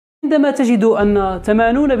عندما تجد أن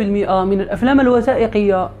 80% من الأفلام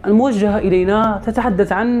الوثائقية الموجهة إلينا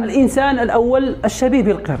تتحدث عن الإنسان الأول الشبيه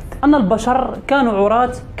بالقرد، أن البشر كانوا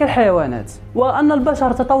عراة كالحيوانات، وأن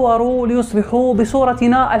البشر تطوروا ليصبحوا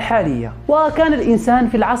بصورتنا الحالية، وكان الإنسان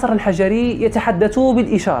في العصر الحجري يتحدث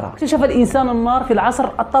بالإشارة. اكتشف الإنسان النار في العصر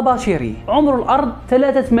الطباشيري. عمر الأرض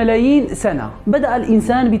 3 ملايين سنة. بدأ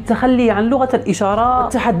الإنسان بالتخلي عن لغة الإشارة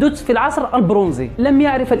والتحدث في العصر البرونزي. لم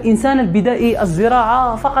يعرف الإنسان البدائي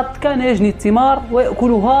الزراعة، فقط كان يجني الثمار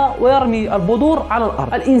ويأكلها ويرمي البذور على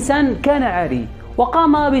الأرض. الإنسان كان عاري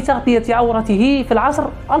وقام بتغطية عورته في العصر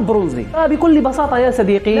البرونزي. فبكل بساطة يا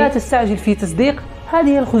صديقي، لا تستعجل في تصديق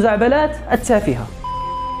هذه الخزعبلات التافهة.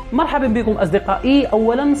 مرحبا بكم أصدقائي.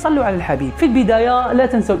 أولا صلوا على الحبيب. في البداية لا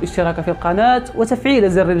تنسوا الاشتراك في القناة وتفعيل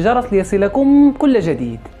زر الجرس ليصلكم كل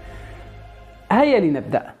جديد. هيا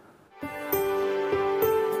لنبدأ.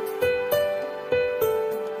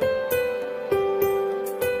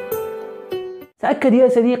 تأكد يا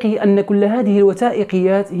صديقي أن كل هذه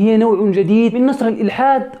الوثائقيات هي نوع جديد من نشر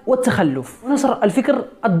الإلحاد والتخلف ونشر الفكر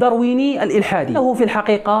الدارويني الإلحادي. له في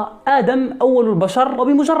الحقيقة آدم أول البشر،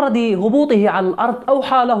 وبمجرد هبوطه على الأرض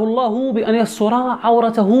أوحى له الله بأن يستر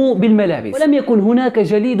عورته بالملابس، ولم يكن هناك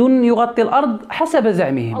جليد يغطي الأرض حسب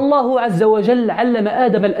زعمهم. الله عز وجل علم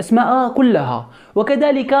آدم الأسماء كلها،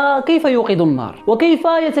 وكذلك كيف يوقد النار وكيف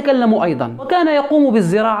يتكلم أيضا، وكان يقوم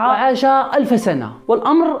بالزراعة وعاش 1000 سنة.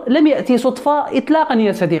 والأمر لم يأتي صدفة إطلاقا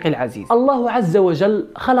يا صديقي العزيز. الله عز وجل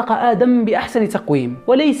خلق آدم بأحسن تقويم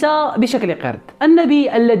وليس بشكل قرد.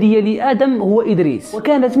 النبي الذي يلي آدم هو إدريس،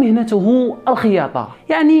 وكانت مهنته الخياطة،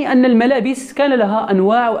 يعني أن الملابس كان لها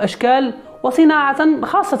أنواع وأشكال وصناعة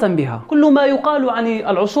خاصة بها. كل ما يقال عن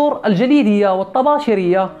العصور الجليدية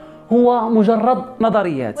والطباشيرية هو مجرد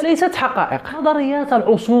نظريات وليست حقائق. نظريات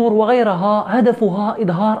العصور وغيرها هدفها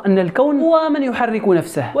إظهار أن الكون هو من يحرك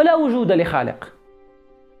نفسه ولا وجود لخالق.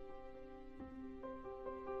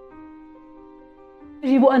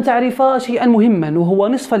 يجب أن تعرف شيئا مهما، وهو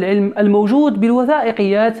نصف العلم الموجود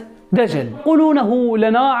بالوثائقيات دجل. يقولونه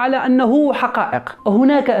لنا على أنه حقائق،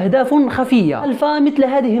 وهناك أهداف خفية خلف مثل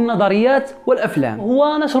هذه النظريات والأفلام،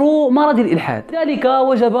 هو نشر مرض الإلحاد. ذلك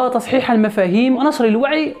وجب تصحيح المفاهيم ونشر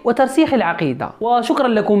الوعي وترسيخ العقيدة. وشكرا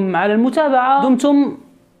لكم على المتابعة. دمتم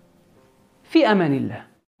في أمان الله.